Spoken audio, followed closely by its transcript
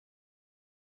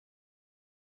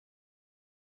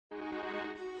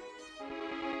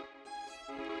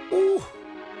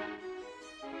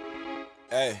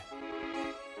Hey.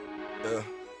 Yeah.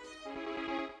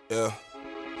 Yeah.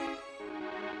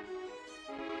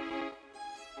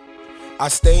 I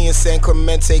stay in San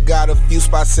Clemente, got a few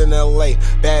spots in LA.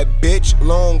 Bad bitch,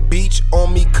 Long Beach,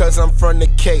 on me cause I'm from the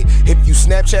K. If you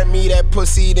Snapchat me that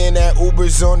pussy, then that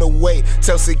Uber's on the way.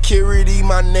 Tell security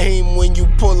my name when you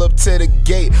pull up to the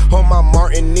gate. On my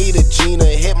Martinita, Gina,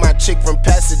 hit my chick from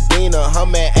Pasadena. Her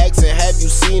man asking, have you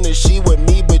seen her? She with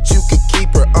me, but you could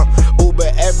keep her.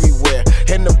 Uber everywhere,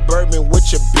 in the Bourbon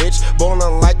with your bitch.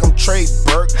 Ballin' like I'm Trey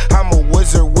Burke, I'm a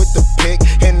wizard with the pick.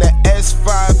 In the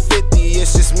S550,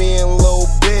 it's just me and Lil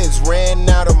Biz. Ran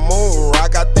out of moon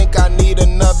rock, I think I need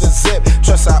another zip.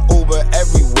 Trust I Uber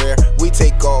everywhere, we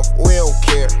take off, we don't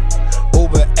care.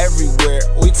 Uber everywhere,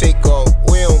 we take off,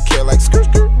 we don't care. Like skirt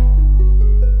skirt.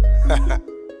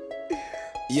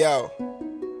 Yo,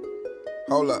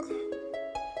 hold up.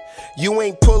 You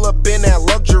ain't pull up in that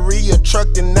luxury truck,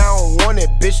 then I don't want it.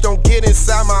 Bitch, don't get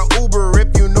inside my Uber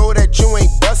if you know that you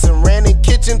ain't bustin'. Ran in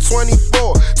kitchen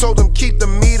 24, told them keep the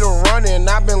meter running.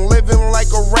 I've been living like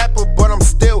a rapper, but I'm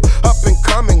still up and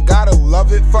coming. Gotta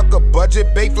love it, fuck a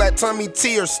budget, bay flat tummy,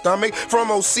 tea or stomach.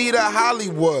 From OC to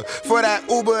Hollywood, for that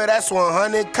Uber that's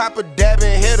 100. Copper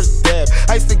dabbing, hit a dab.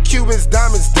 Ice the Cubans,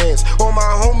 diamonds dance. All my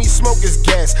homies smoke is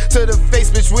gas. To the face,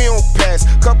 bitch, we don't pass.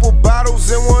 Couple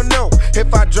bottles and one note.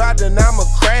 If I drive, then I'ma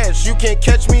crash. You can't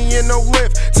catch me in no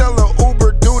lift. Tell the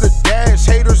Uber do the dash.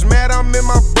 Haters mad I'm in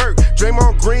my Burke.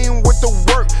 Draymond Green with the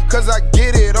work, cause I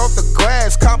get it off the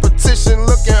glass. Competition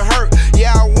looking hurt.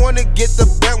 Yeah, I wanna get the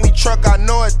Bentley truck. I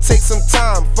know it takes some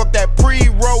time. Fuck that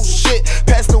pre-roll shit.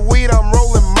 Pass the weed, I'm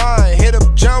rolling mine. Hit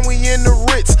up John, we in the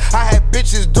Ritz. I had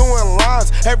bitches doing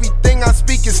lines. Everything I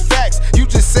speak is facts. You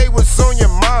just say what's on your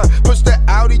mind. Push the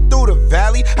Audi through the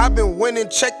valley. I've been winning,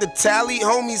 check the tally.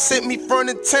 Homies hit me from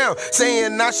the town,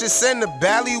 saying I should send the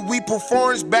bally. We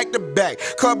performance back to back.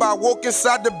 Club, I walk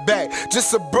inside the back.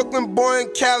 Just a Brooklyn boy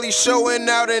in Cali showing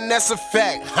out, and that's a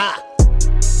fact. Ha!